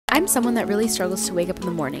I'm someone that really struggles to wake up in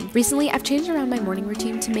the morning. Recently, I've changed around my morning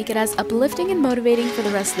routine to make it as uplifting and motivating for the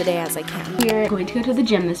rest of the day as I can. We're going to go to the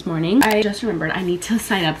gym this morning. I just remembered I need to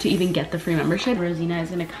sign up to even get the free membership. Rosina is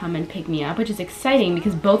gonna come and pick me up, which is exciting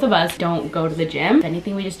because both of us don't go to the gym. If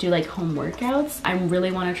anything, we just do like home workouts. I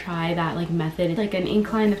really want to try that like method. It's like an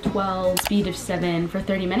incline of 12, speed of 7 for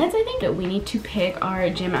 30 minutes, I think. But we need to pick our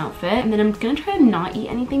gym outfit, and then I'm gonna try to not eat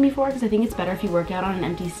anything before because I think it's better if you work out on an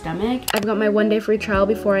empty stomach. I've got my 1-day free trial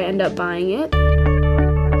before I end up buying it.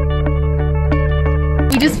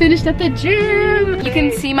 We just finished at the gym. You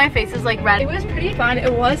can see my face is like red. It was pretty fun.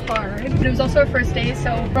 It was hard, but it was also our first day,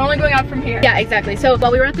 so we're only going out from here. Yeah, exactly. So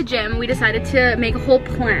while we were at the gym, we decided to make a whole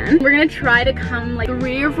plan. We're gonna try to come like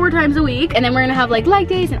 3 or 4 times a week, and then we're gonna have like leg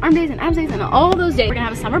days and arm days and abs days and all those days. We're gonna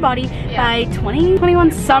have a summer body by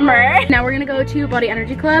 2021 summer. Now we're gonna go to Body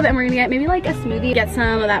Energy Club and we're gonna get maybe like a smoothie, get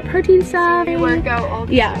some of that protein stuff. Pre-workout, all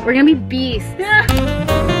the stuff. We're gonna be beasts.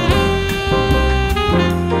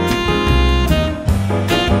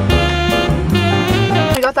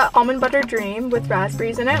 That almond butter dream with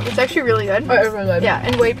raspberries in it. It's actually really good. Oh, it's really good. Yeah,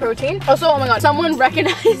 and whey protein. Also, oh my god, someone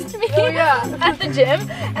recognized me at the gym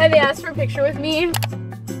and they asked for a picture with me.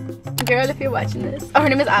 Girl, if you're watching this. Oh, her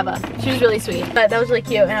name is Ava. She was really sweet. But that was really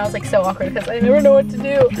cute, and I was like so awkward because I never know what to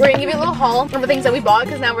do. We're gonna give you a little haul of the things that we bought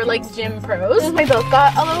because now we're like gym pros. We both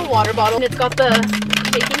got a little water bottle and it's got the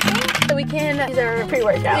shaking thing. So we can use our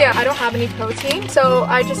pre-workout. Yeah, I don't have any protein, so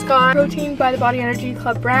I just got protein by the Body Energy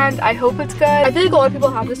Club brand. I hope it's good. I feel like a lot of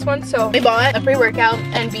people have this one, so we bought a pre-workout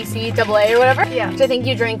and BCAA or whatever. Yeah. Which I think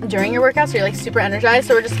you drink during your workout, so you're like super energized.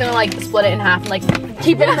 So we're just gonna like split it in half and like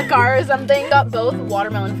keep it in the car or something. Got both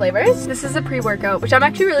watermelon flavors. This is a pre-workout, which I'm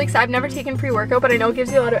actually really excited. I've never taken pre-workout, but I know it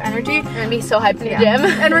gives you a lot of energy. We're gonna be so hyped in the gym.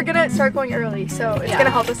 And we're gonna start going early, so it's gonna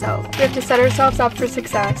help us out. We have to set ourselves up for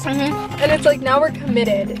success. And it's like now we're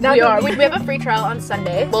committed. Now we are. We have a free trial on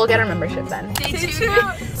Sunday. We'll get our membership then. Stay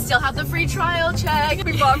tuned. Still have the free trial check.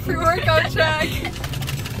 We bought pre-workout check.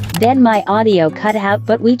 Then my audio cut out,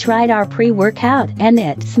 but we tried our pre-workout and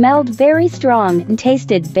it smelled very strong and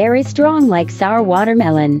tasted very strong like sour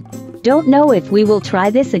watermelon. Don't know if we will try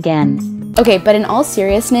this again. Okay, but in all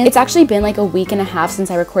seriousness, it's actually been like a week and a half since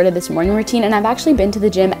I recorded this morning routine, and I've actually been to the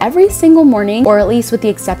gym every single morning, or at least with the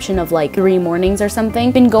exception of like 3 mornings or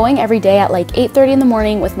something. Been going every day at like 8:30 in the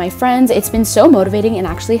morning with my friends. It's been so motivating and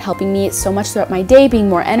actually helping me so much throughout my day, being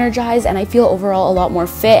more energized, and I feel overall a lot more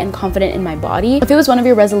fit and confident in my body. If it was one of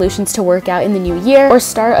your resolutions to work out in the new year or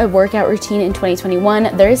start a workout routine in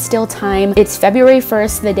 2021, there is still time. It's February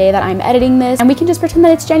 1st, the day that I'm editing this, and we can just pretend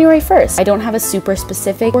that it's January 1st. I don't have a super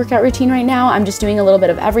specific workout routine right now. I'm just doing a little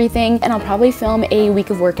bit of everything, and I'll probably film a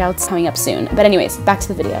week of workouts coming up soon. But anyways, back to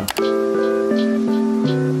the video.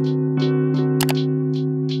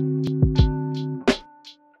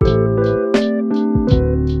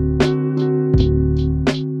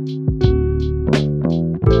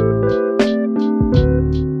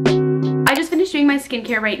 My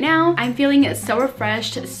skincare right now. I'm feeling so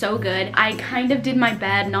refreshed, so good. I kind of did my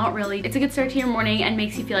bed, not really. It's a good start to your morning and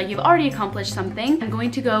makes you feel like you've already accomplished something. I'm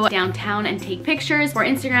going to go downtown and take pictures for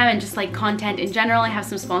Instagram and just like content in general. I have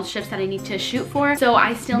some sponsorships that I need to shoot for, so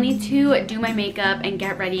I still need to do my makeup and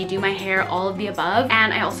get ready, do my hair, all of the above.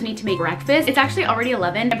 And I also need to make breakfast. It's actually already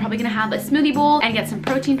 11. I'm probably gonna have a smoothie bowl and get some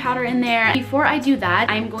protein powder in there. Before I do that,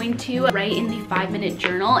 I'm going to write in the 5-minute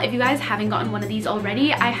journal. If you guys haven't gotten one of these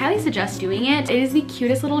already, I highly suggest doing it. It is the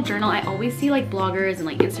cutest little journal. I always see like bloggers and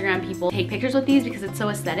like Instagram people take pictures with these because it's so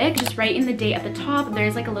aesthetic. Just write in the day at the top.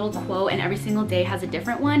 There's like a little quote, and every single day has a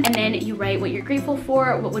different one. And then you write what you're grateful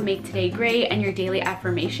for, what would make today great, and your daily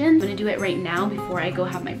affirmations. I'm gonna do it right now before I go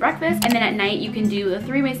have my breakfast. And then at night you can do the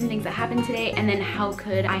 3 amazing things that happened today, and then how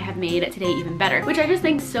could I have made today even better, which I just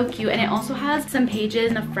think is so cute. And it also has some pages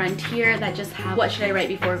in the front here that just have what should I write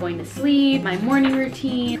before going to sleep, my morning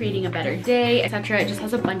routine, creating a better day, etc. It just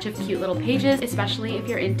has a bunch of cute little pages, especially if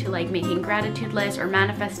you're into like making gratitude lists or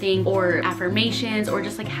manifesting or affirmations or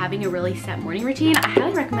just like having a really set morning routine. I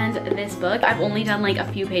highly recommend this book. I've only done like a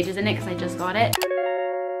few pages in it because I just got it.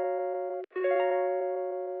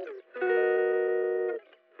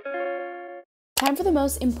 Time for the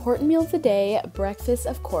most important meal of the day, breakfast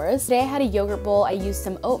of course. Today I had a yogurt bowl. I used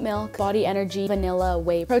some oat milk, Body Energy, vanilla,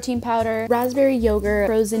 whey protein powder, raspberry yogurt,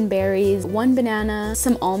 frozen berries, 1 banana,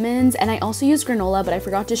 some almonds, and I also used granola, but I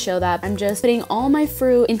forgot to show that. I'm just putting all my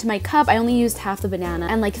fruit into my cup. I only used half the banana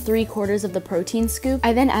and like 3/4 of the protein scoop.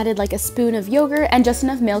 I then added like a spoon of yogurt and just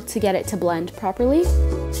enough milk to get it to blend properly.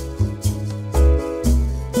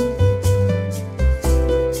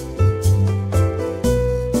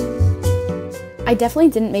 I I definitely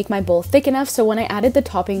didn't make my bowl thick enough, so when I added the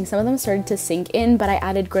toppings, some of them started to sink in, but I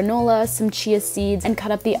added granola, some chia seeds, and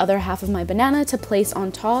cut up the other half of my banana to place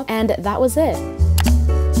on top, and that was it.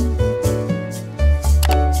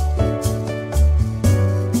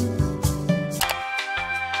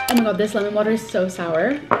 Oh my god, this lemon water is so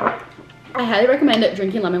sour. I highly recommend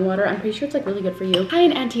drinking lemon water. I'm pretty sure it's like really good for you. High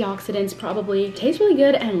in antioxidants, probably. Tastes really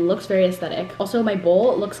good and looks very aesthetic. Also, my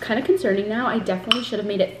bowl looks kind of concerning now. I definitely should have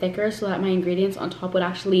made it thicker so that my ingredients on top would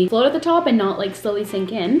actually float at the top and not like slowly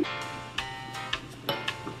sink in.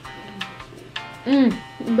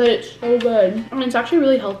 But it's so good. And it's actually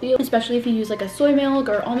really healthy, especially if you use like a soy milk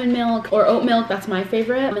or almond milk or oat milk. That's my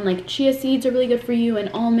favorite. And like chia seeds are really good for you, and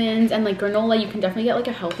almonds, and like granola. You can definitely get like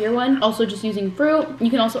a healthier one. Also, just using fruit. You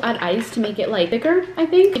can also add ice to make it like thicker, I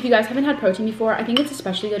think. If you guys haven't had protein before, I think it's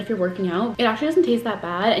especially good if you're working out. It actually doesn't taste that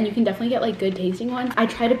bad, and you can definitely get like good tasting ones. I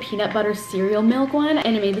tried a peanut butter cereal milk one,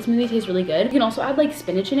 and it made the smoothie taste really good. You can also add like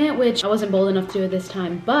spinach in it, which I wasn't bold enough to do at this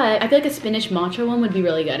time, but I feel like a spinach matcha one would be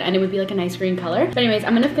really good, and it would be like a nice green color. But anyways,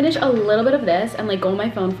 I'm gonna finish a little bit of this and like go on my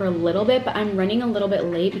phone for a little bit, but I'm running a little bit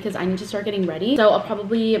late because I need to start getting ready. So I'll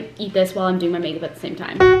probably eat this while I'm doing my makeup at the same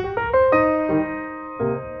time.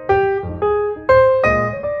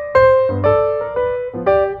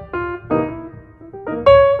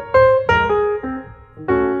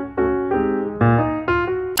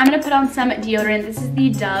 Put on some deodorant. This is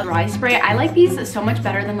the Dove Dry Spray. I like these so much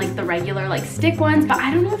better than like the regular like stick ones, but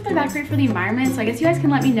I don't know if they're that great for the environment, so I guess you guys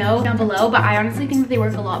can let me know down below. But I honestly think that they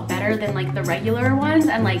work a lot better than like the regular ones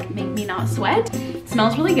and like make me not sweat. It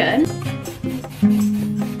smells really good.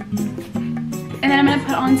 And then I'm gonna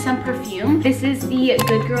put on some perfume. This is the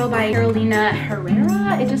Good Girl by Carolina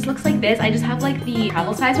Herrera. It just looks like this. I just have like the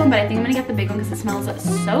travel size one, but I think I'm gonna get the big one because it smells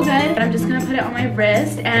so good. But I'm just gonna put it on my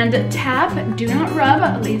wrist and tap, do not rub.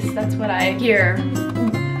 At least that's what I hear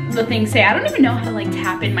the things say. I don't even know how to like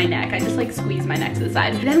tap in my neck. I just like squeeze my neck to the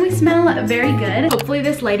side. Then we smell very good. Hopefully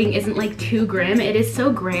this lighting isn't like too grim. It is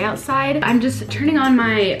so gray outside. I'm just turning on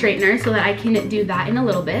my straightener so that I can do that in a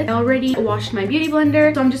little bit. I already washed my beauty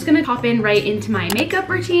blender, so I'm just gonna hop in right into my makeup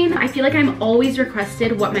routine. I feel like I'm always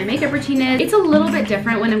requested what my makeup routine is. It's a little bit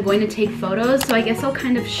different when I'm going to take photos, so I guess I'll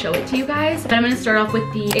kind of show it to you guys. But I'm gonna start off with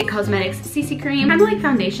the It Cosmetics CC cream. Kind of like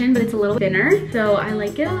foundation, but it's a little thinner, so I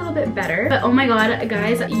like it a little bit better. But oh my god,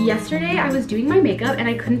 guys, yesterday I was doing my makeup and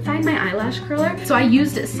I couldn't find my eyelash curler, so I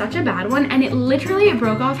used such a bad one and it literally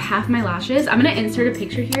broke off half my lashes. I'm gonna insert a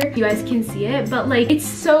picture here if you guys can see it, but like it's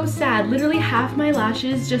so sad. Literally half my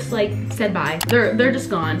lashes just like said bye. They're just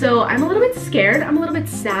gone. So I'm a little bit scared. I'm a little bit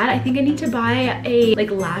sad. I think I need to buy a like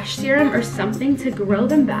lash serum or something to grow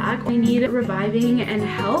them back. I need reviving and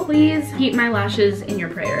help. Please keep my lashes in your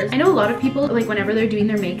prayers. I know a lot of people, like whenever they're doing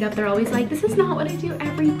their makeup, they're always like, this is not what I do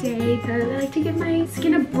every day because I like to give my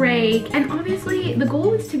skin a break. And obviously the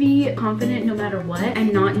goal is to be confident no matter what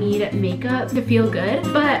and not need makeup to feel good.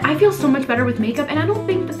 But I feel so much better with makeup, and I don't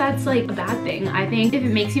think that that's like a bad thing. I think if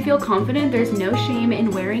it makes you feel confident, there's no shame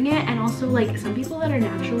in wearing it. And also like some people that are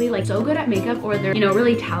naturally like so good at makeup, or they're, you know,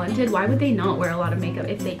 really talented, why would they not wear a lot of makeup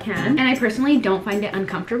if they can? And I personally don't find it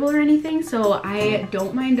uncomfortable or anything, so I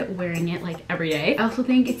don't mind wearing it like every day. I also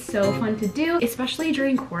think it's so fun to do, especially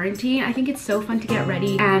during quarantine. I think it's so fun to get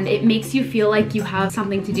ready and it makes you feel like you have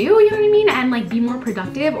something to do, you know what I mean? And like be more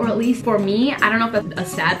productive, or at least for me, I don't know if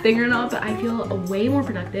that's a sad thing or not, but I feel way more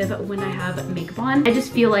productive when I have makeup on. I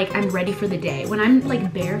just feel like I'm ready for the day. When I'm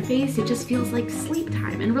like barefaced, it just feels like sleep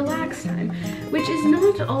time and relax time, which is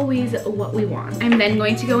not always what we want. I'm then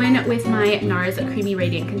going to go in with my NARS Creamy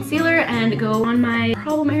Radiant Concealer and go on my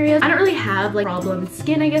problem areas. I don't really have like problem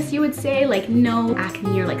skin, I guess you would say, like no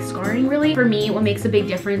acne or like scarring really. For me, what makes a big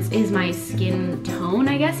difference is my skin tone,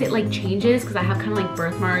 I guess. It like changes because I have kind of like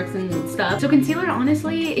birthmarks and stuff. So concealer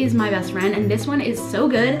honestly is my best friend, and this one is so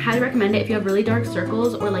good. Highly recommend it if you have really dark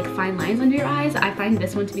circles or like fine lines under your eyes. I find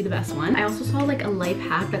this one to be the best one. I also saw like a life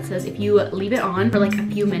hack that says if you leave it on for like a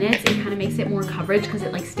few minutes, it kind of makes it more coverage because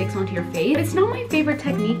it like sticks onto your face. It's not my favorite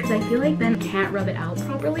technique because I feel like then you can't rub it out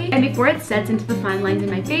properly. And before it sets into the fine lines in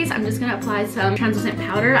my face, I'm just gonna apply some translucent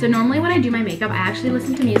powder. So normally when I do my makeup, I actually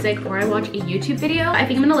listen to music or I watch a YouTube video. I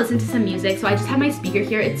think I'm gonna listen to some music, so I just have my speaker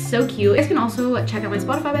here. It's so cute. You guys can also check out my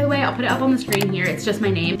Spotify, by the way. I'll put it up on the screen here. It's just my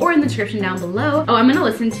name, or in the description down below. Oh, I'm gonna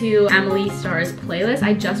listen to Amelie Starr's playlist.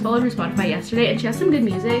 I just followed her Spotify yesterday and she has some good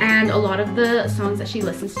music, and a lot of the songs that she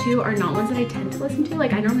listens to are not ones that I tend to listen to.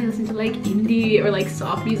 Like I normally listen to like indie or like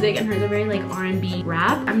soft music, and hers are very like R&B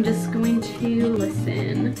rap. I'm just going to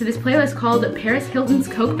listen to this playlist called Paris Hilton's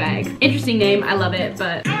Coke Bag. Interesting name, I love it,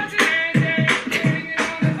 but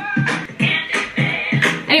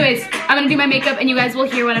anyways, I'm gonna do my makeup and you guys will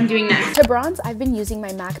hear what I'm doing next. To bronze, I've been using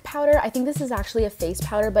my MAC powder. I think this is actually a face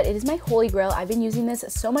powder, but it is my holy grail. I've been using this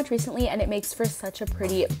so much recently and it makes for such a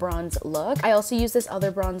pretty bronze look. I also use this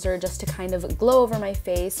other bronzer just to kind of glow over my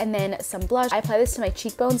face, and then some blush. I apply this to my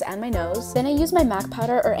cheekbones and my nose. Then I use my MAC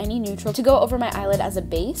powder or any neutral to go over my eyelid as a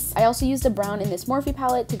base. I also used a brown in this Morphe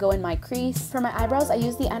palette to go in my crease. For my eyebrows, I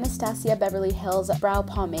use the Anastasia Beverly Hills Brow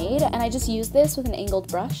Pomade, and I just use this with an angled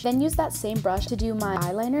brush. Then use that same brush to do my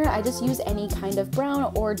eyeliner. I just use any kind of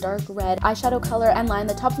brown or dark red eyeshadow color and line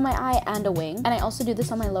the top of my eye and a wing. And I also do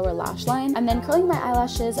this on my lower lash line. I'm then curling my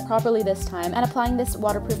eyelashes properly this time and applying this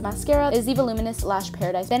waterproof mascara. Is the Voluminous Lash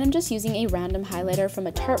Paradise. Then I'm just using a random highlighter from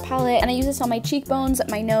a Tarte palette, and I use this on my cheekbones,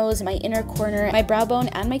 my nose, my inner corner, my brow bone,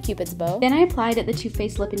 and my cupid's bow. Then I applied the Too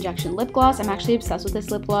Faced Lip Injection Lip Gloss. I'm actually obsessed with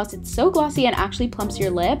this lip gloss. It's so glossy and actually plumps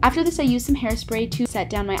your lip. After this, I used some hairspray to set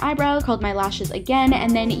down my eyebrows, curled my lashes again,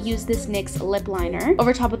 and then used this NYX lip liner.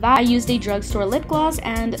 Over top of that, I used a drugstore lip gloss,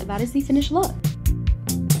 and that is the finished look.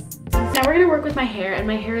 Now we're gonna work with my hair, and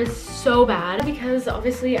my hair is so bad because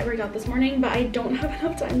obviously I worked out this morning, but I don't have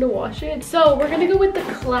enough time to wash it. So we're gonna go with the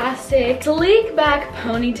classic sleek back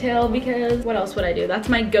ponytail because what else would I do? That's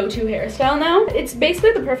my go-to hairstyle now. It's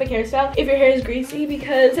basically the perfect hairstyle if your hair is greasy,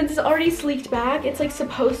 because since it's already sleeked back, it's like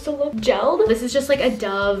supposed to look gelled. This is just like a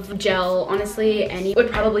Dove gel. Honestly, any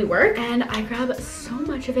would probably work. And I grab so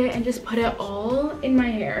much of it and just put it all in my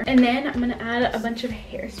hair. And then I'm gonna add a bunch of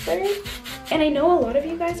hairspray. And I know a lot of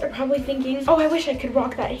you guys are probably thinking, oh, I wish I could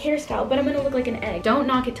rock that hairstyle, but I'm gonna look like an egg. Don't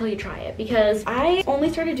knock it till you try it, because I only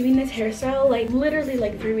started doing this hairstyle like literally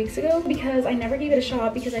like 3 weeks ago because I never gave it a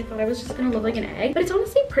shot because I thought I was just gonna look like an egg. But it's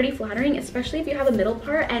honestly pretty flattering, especially if you have a middle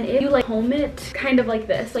part and if you like comb it kind of like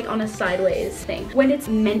this, like on a sideways thing. When it's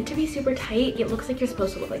meant to be super tight, it looks like you're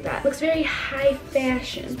supposed to look like that. It looks very high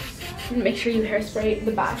fashion. And make sure you hairspray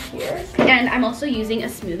the back here. And I'm also using a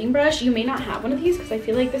smoothing brush. You may not have one of these because I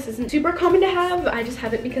feel like this isn't super common to have. I just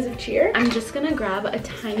have it because of cheer. I'm just gonna grab a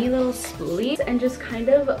tiny little spoolie and just kind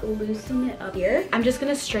of loosen it up here. I'm just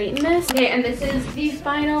gonna straighten this. Okay, and this is the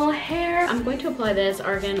final hair. I'm going to apply this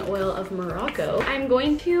Argan Oil of Morocco. I'm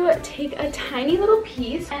going to take a tiny little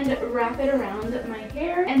piece and wrap it around my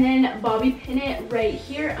hair and then bobby pin it right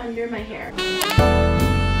here under my hair.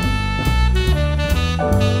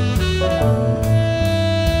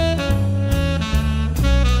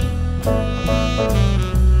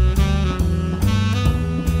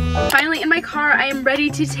 Finally in my car, I am ready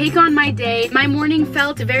to take on my day. My morning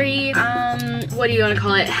felt very, what do you want to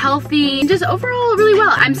call it? Healthy, just overall really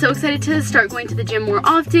well. I'm so excited to start going to the gym more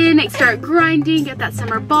often, start grinding, get that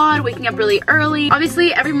summer bod, waking up really early.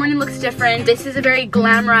 Obviously, every morning looks different. This is a very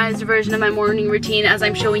glamorized version of my morning routine as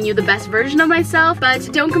I'm showing you the best version of myself,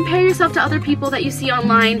 but don't compare yourself to other people that you see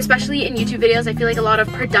online, especially in YouTube videos. I feel like a lot of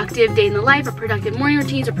productive day in the life or productive morning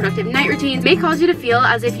routines or productive night routines may cause you to feel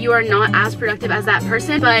as if you are not as productive as that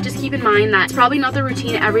person, but just keep in mind that it's probably not the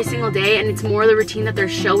routine every single day, and it's more the routine that they're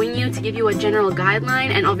showing you to give you a general guideline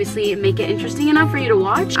and obviously make it interesting enough for you to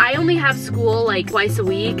watch. I only have school like twice a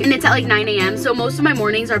week and it's at like 9 a.m. so most of my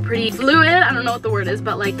mornings are pretty fluid. I don't know what the word is,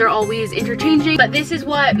 but like they're always interchanging. But this is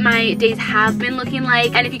what my days have been looking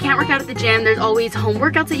like, and if you can't work out at the gym, there's always home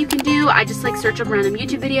workouts that you can do. I just like search up random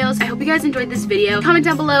YouTube videos. I hope you guys enjoyed this video. Comment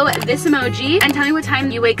down below this emoji and tell me what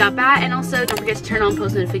time you wake up at, and also don't forget to turn on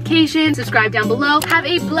post notifications, subscribe down below. Have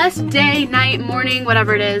a blessed day, night, morning,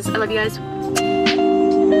 whatever it is. I love you guys.